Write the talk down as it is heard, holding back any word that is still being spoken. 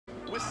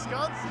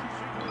Wisconsin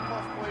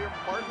Jigglypuff player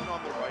Martin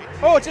on the right.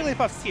 Oh,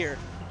 Jigglypuff's here.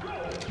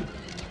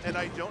 And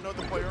I don't know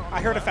the player on the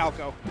I heard left. a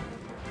Falco.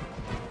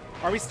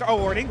 Are we oh,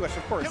 Lord English,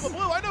 of course.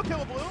 Killablue, I know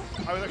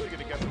Killablue. I was actually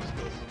going to guess the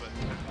skills a bit.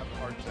 Have a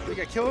hard set. We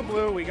got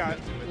Killablue, we got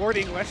Lord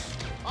English.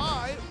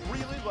 I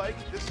really like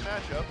this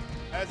matchup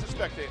as a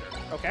spectator.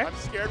 Okay. I'm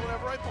scared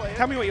whenever I play it.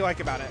 Tell me what you like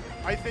about it.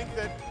 I think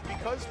that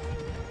because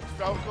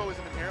Falco is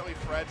an inherently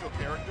fragile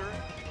character,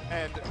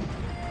 and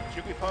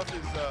Jigglypuff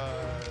is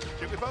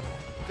Jigglypuff,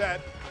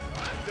 that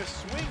the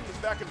swings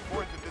back and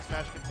forth that this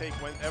match can take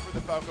whenever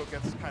the Falco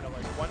gets kind of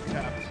like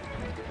one-tapped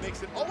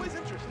makes it always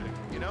interesting,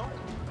 you know?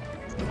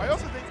 I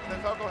also think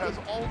that Falco has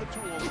all the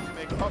tools to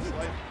make Puff's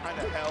life kind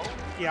of hell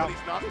Yeah. when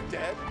he's not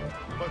dead.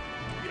 But,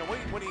 you know,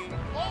 when he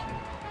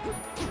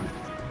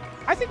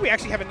I think we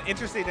actually have an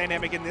interesting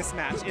dynamic in this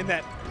match in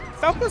that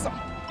Falcos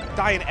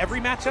die in every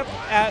matchup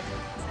at,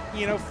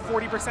 you know,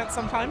 40%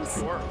 sometimes.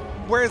 Sure.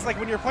 Whereas, like,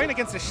 when you're playing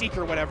against a Sheik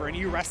or whatever and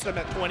you rest them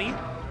at 20,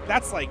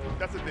 that's like,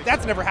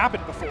 that's never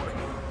happened before.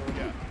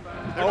 Yeah.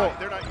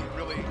 They're not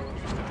really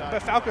used to dying.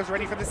 But Falco's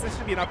ready for this. This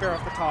should be an up air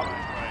off the top.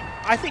 Right.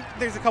 I think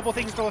there's a couple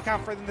things to look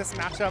out for in this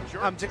matchup.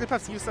 Sure.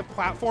 Jigglypuff's use of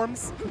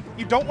platforms.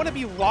 You don't want to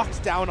be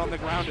locked down on the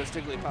ground as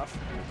Jigglypuff.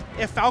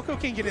 If Falco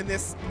can get in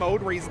this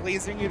mode where he's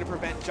lasering you to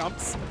prevent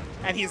jumps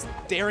and he's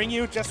daring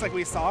you just like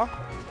we saw,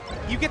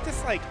 you get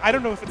this, like, I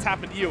don't know if it's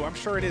happened to you. I'm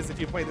sure it is if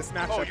you play this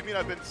matchup. Oh, you mean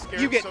I've been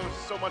scared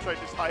so much I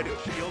just hide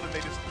a shield and they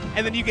just...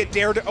 And then you get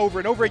dared over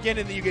and over again,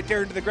 and then you get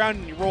dared to the ground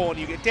and you roll, and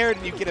you get dared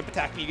and you get up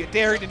attack, and you get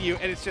dared and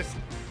it's just...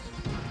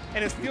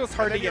 And it feels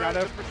hard to get out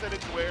of. The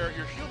percentage where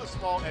your shield is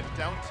small and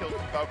down tilt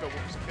Falco will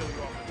just kill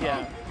you off the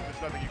top. Yeah.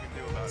 There's nothing you can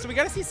do about it. So we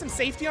got to see some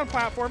safety on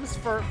platforms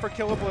for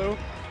Killablue.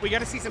 We got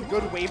to see some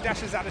good wave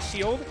dashes out of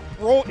shield.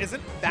 Roll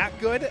isn't that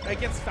good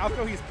against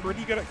Falco. He's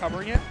pretty good at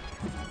covering it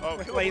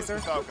with laser.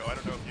 Falco. I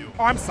don't know if you...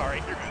 Oh, I'm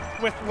sorry. You're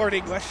good. With Lord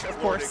English, of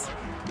course.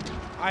 English.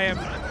 I am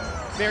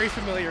very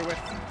familiar with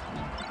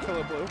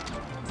Killablue.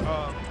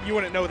 You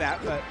wouldn't know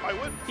that, but I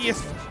would. He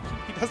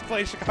does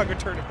play Chicago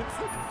tournaments.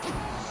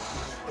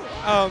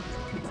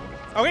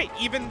 Okay,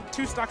 even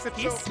 2 stocks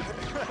apiece.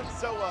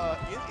 So,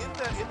 in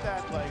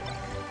that, like,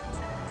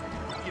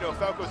 you know,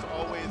 Falco's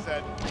always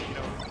at, you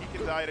know, he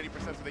can die at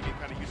 80%, so they get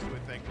kind of used to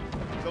it thing.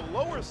 The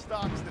lower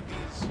stocks that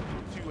these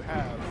two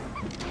have,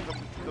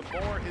 the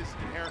more his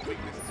inherent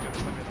weakness is going to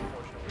come in,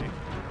 unfortunately.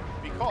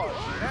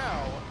 Because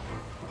now,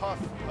 Puff,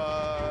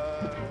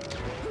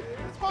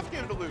 it's Puff's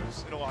game to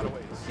lose in a lot of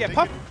ways. Yeah, They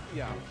Puff, can,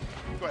 yeah.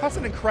 Go ahead. Puff's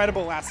an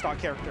incredible last stock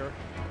character.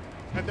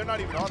 And they're not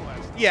even on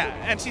last. Yeah,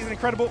 and she's an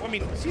incredible, I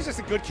mean, she's just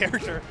a good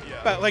character.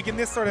 Yeah. But like in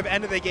this sort of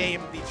end of the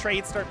game, the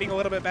trades start being a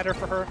little bit better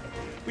for her.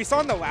 We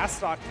saw in the last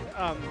stock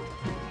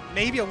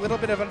maybe a little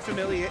bit of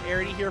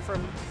unfamiliarity here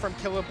from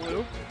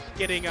Killablue,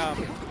 getting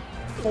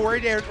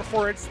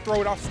forwards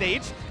throw it off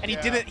stage, and he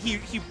didn't,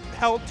 he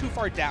held too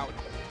far down.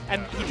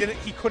 And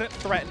he couldn't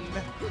threaten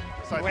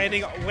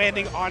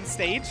landing on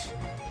stage,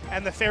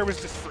 and the fair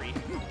was just free.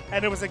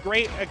 And it was a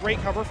great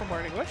cover from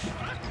Lord English.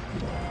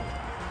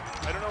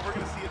 I don't know if we're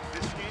going to see it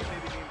this game,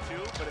 maybe game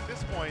 2, but at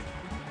this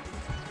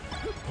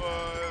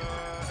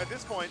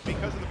point,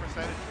 because of the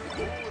percentage,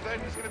 ooh, that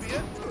is going to be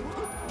it.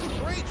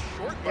 Great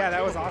short. Yeah,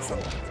 that was awesome.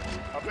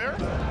 Up there?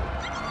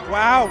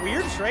 Wow,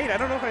 weird trade. I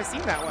don't know if I've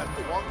seen that one.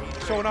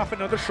 Wonky. Showing off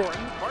another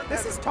shorten.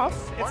 This is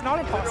tough. It's not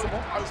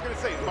impossible. I was going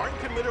to say, Martin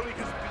can literally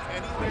just be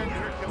anywhere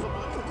near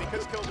Killablue.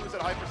 Because Killablue's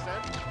at high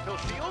percent, he'll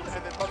shield,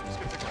 and then Puff just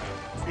gets the ground.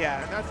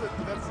 Yeah. And that's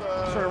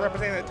sort of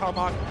representing the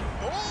tomahawk.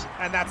 Oh!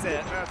 And that's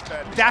it. That's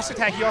bad. Dash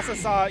attack. You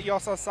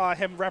also saw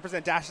him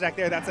represent dash attack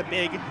there. That's a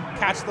big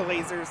catch the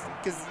lasers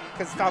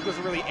because Falco's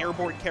a really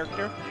airborne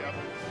character.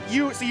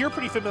 Yep. So you're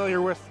pretty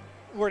familiar with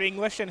Lord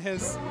English and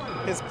his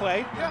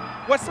play.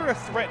 Yeah. What sort of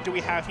threat do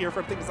we have here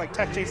from things like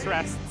tech chase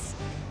rests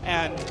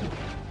and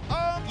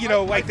you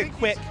know, like the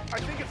quick? I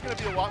think it's going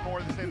to be a lot more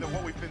the same than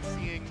what we've been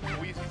seeing.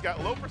 He's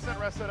got low percent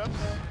rest setups.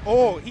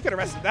 Oh, he could have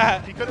rested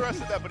that. He could have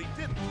rested that, but he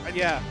didn't. I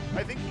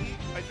think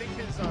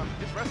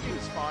his rest game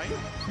is fine.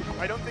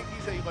 I don't think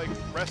he's a like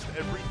rest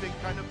everything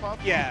kind of Puff.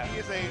 Yeah. He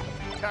is a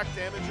attack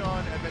damage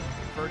on and then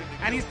converted.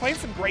 And he's playing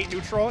some great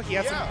neutral. He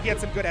had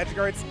some good edge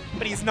guards,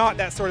 but he's not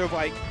that sort of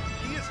like.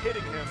 He is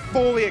hitting him.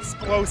 Fully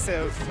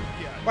explosive,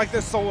 like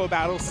the solo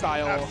battle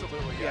style.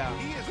 Absolutely, yeah.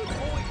 He is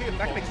fully capable.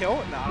 Not gonna kill?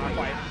 No, not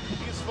quite.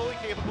 He is fully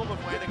capable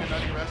of landing a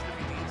nutty rest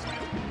if he needs to.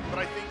 But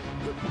I think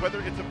whether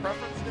it's a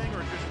preference thing or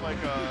just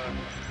like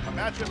a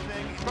matchup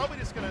thing, he's probably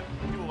just gonna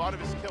do a lot of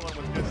his killing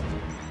with just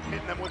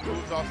hitting them with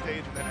moves off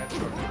stage and then edge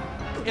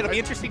guard. It'll be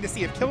interesting to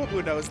see if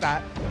Killablue knows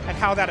that and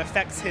how that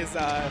affects his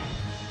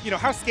you know,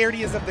 how scared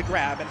he is of the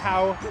grab and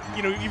how,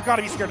 you know, you've got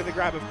to be scared of the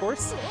grab, of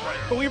course.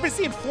 But we've been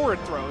seeing forward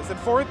throws, and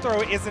forward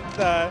throw isn't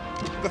the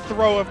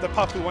throw of the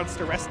Puff who wants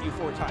to rescue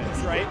 4 times,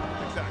 right?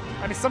 Exactly.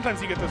 I mean,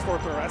 sometimes you get those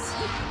forward throw rests.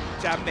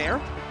 Jab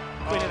there,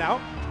 clean it out.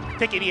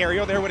 Pick any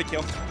aerial there, would have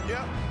killed.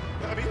 Yeah.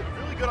 I mean,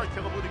 really good on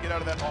Killablue to get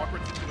out of that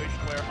awkward situation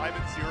where I'm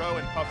at 0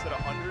 and Puff's at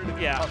 100.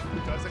 If Puff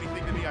does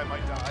anything to me, I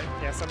might die.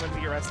 Yeah, sometimes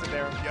you get rested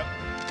there. Yep.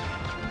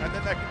 And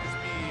then that could just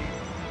be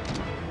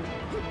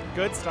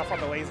good stuff on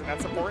the laser.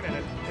 That's important.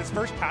 And his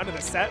first pound of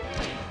the set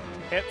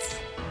hits.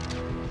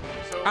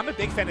 So I'm a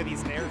big fan of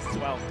these nairs as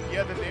well.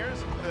 Yeah, the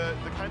nairs,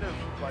 the kind of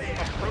like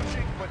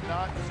approaching but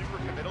not super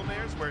committal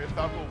nairs, where if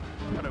Falco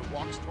kind of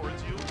walks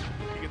towards you,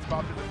 he gets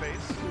bopped in the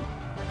face.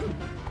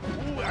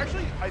 Ooh,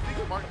 actually, I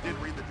think Martin did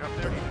read the jump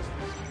there. He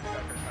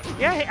just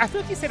yeah, I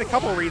feel like he's hit a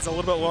couple reads a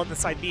little bit low on the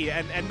side B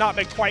and not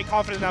been quite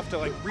confident enough to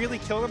like really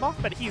kill him off,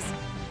 but his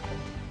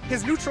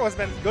neutral has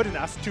been good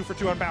enough, 2 for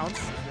 2 on bounds,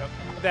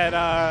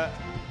 that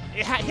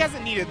he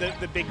hasn't needed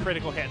the big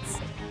critical hits.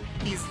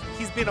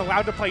 He's been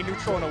allowed to play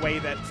neutral in a way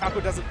that Falco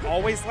doesn't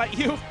always let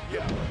you.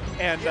 Yeah.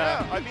 And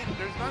I mean,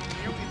 there's not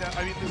nearly that.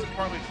 I mean, this is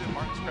partly to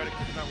Martin's credit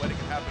because he's not letting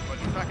it happen, but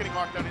he's not getting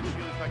locked down in shield.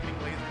 He's not getting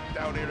lasered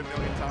down aired a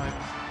million times.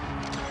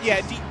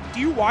 Yeah. Do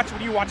you watch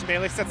when you watch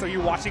melee sets? Are you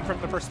watching from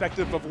the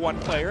perspective of one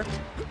player?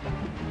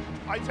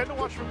 I tend to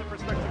watch from the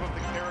perspective of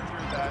the character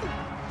that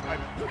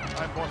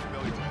I'm more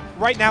familiar with.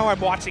 Right now, I'm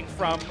watching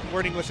from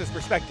Learn English's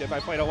perspective. I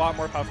played a lot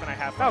more Puff than I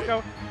have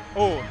Falco.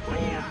 Oh,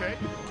 okay.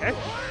 Okay.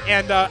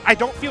 And I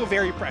don't feel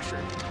very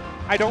pressured.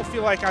 I don't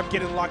feel like I'm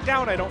getting locked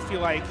down. I don't feel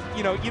like,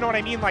 you know what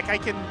I mean? Like I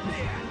can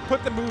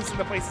put the moves in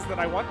the places that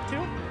I want to.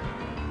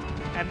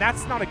 And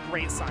that's not a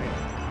great sign.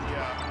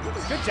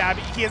 Yeah. Good jab.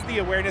 He has the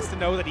awareness to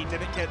know that he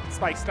didn't get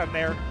spike stun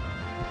there.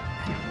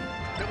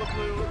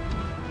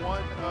 Killablue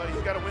won.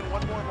 He's got to win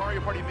one more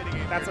Mario Party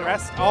minigame. That's a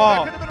rest.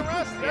 Oh, that could have been a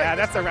rest. Yeah,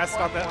 that's a rest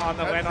on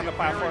the land on the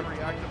platform.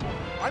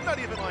 I'm not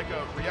even like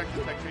a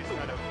reactive tech chase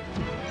kind of.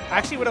 I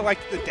actually would have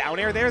liked the down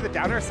air there. The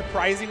down air is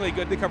surprisingly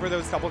good to cover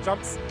those double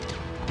jumps.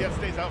 Yeah, it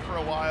stays out for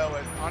a while,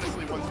 and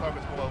honestly, once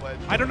Falco's below ledge.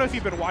 I don't know if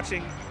you've been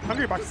watching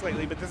Hungrybox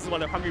lately, but this is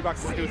one of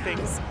Hungrybox's new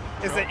things,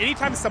 is that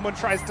anytime someone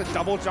tries to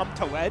double jump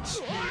to ledge,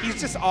 he's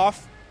just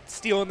off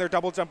stealing their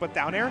double jump with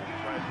down air.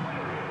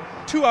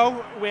 Right.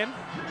 2-0 win.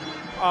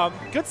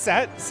 Good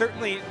set.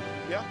 Certainly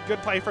yeah. Good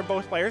play from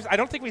both players. I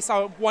don't think we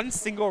saw one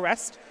single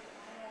rest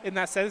in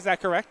that set. Is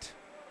that correct?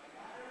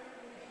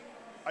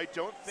 I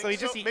don't think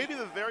so. Maybe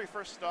the very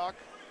first stock,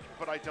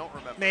 but I don't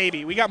remember.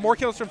 Maybe. We got more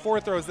kills from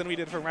forward throws than we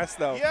did from rest,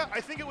 though. Yeah,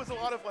 I think it was a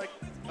lot of, like,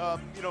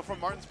 from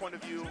Martin's point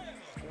of view,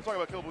 we'll talk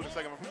about Killablue in a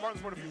second, but from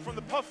Martin's point of view, from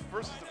the Puff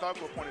versus the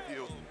Falco point of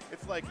view,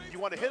 it's like you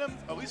want to hit him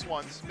at least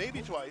once,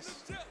 maybe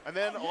twice, and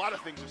then a lot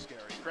of things are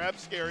scary.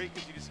 Grab's scary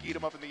because you just eat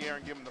him up in the air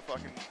and give him the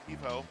fucking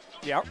heave-ho.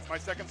 Yeah. My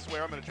second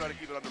swear, I'm going to try to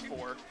keep it under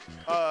 4.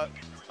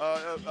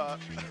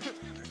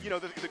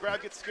 The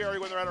grab gets scary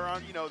when they're at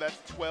around, that's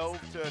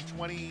 12 to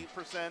 20%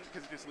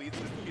 because it just leads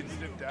to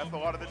instant death a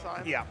lot of the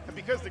time. Yeah. And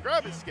because the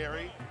grab is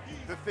scary,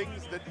 the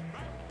things that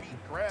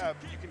beat grab,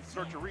 you can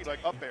start to read, like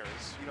up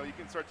airs. You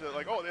can start to,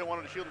 like, oh, they don't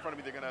want a shield in front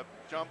of me, they're going to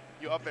jump,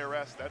 you up air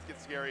rest, that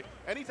gets scary.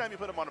 Anytime you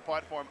put them on a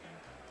platform,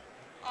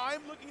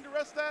 I'm looking to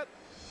rest that,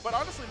 but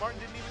honestly, Martin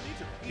didn't even need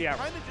to. He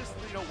kind of just,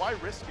 why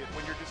risk it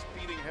when you're just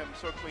feeding him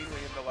so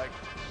cleanly into, like,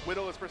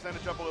 whittle his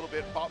percentage up a little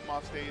bit, pop him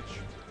off stage,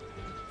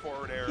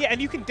 forward air. Yeah,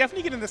 and you can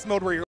definitely get in this mode where you're